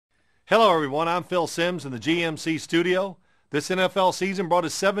Hello everyone, I'm Phil Simms in the GMC studio. This NFL season brought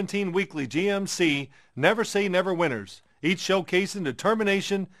us 17 weekly GMC Never Say Never winners, each showcasing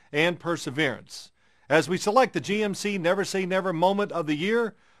determination and perseverance. As we select the GMC Never Say Never moment of the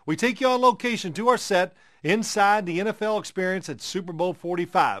year, we take you on location to our set inside the NFL experience at Super Bowl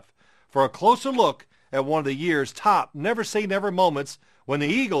 45 for a closer look at one of the year's top Never Say Never moments when the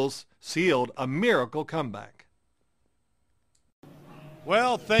Eagles sealed a miracle comeback.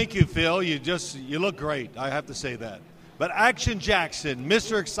 Well, thank you, Phil. You look great. I have to say that. But Action Jackson,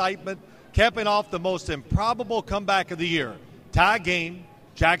 Mr. Excitement, capping off the most improbable comeback of the year. Tie game.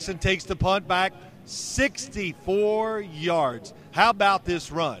 Jackson takes the punt back 64 yards. How about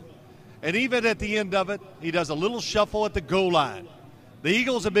this run? And even at the end of it, he does a little shuffle at the goal line. The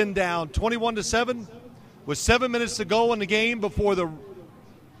Eagles have been down 21-7 with 7 minutes to go in the game before the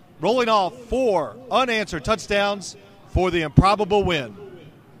rolling off 4 unanswered touchdowns for the improbable win.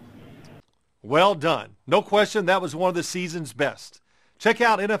 Well done. No question that was one of the season's best. Check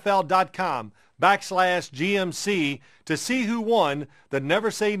out NFL.com/GMC to see who won the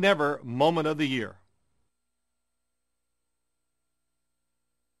Never Say Never moment of the year.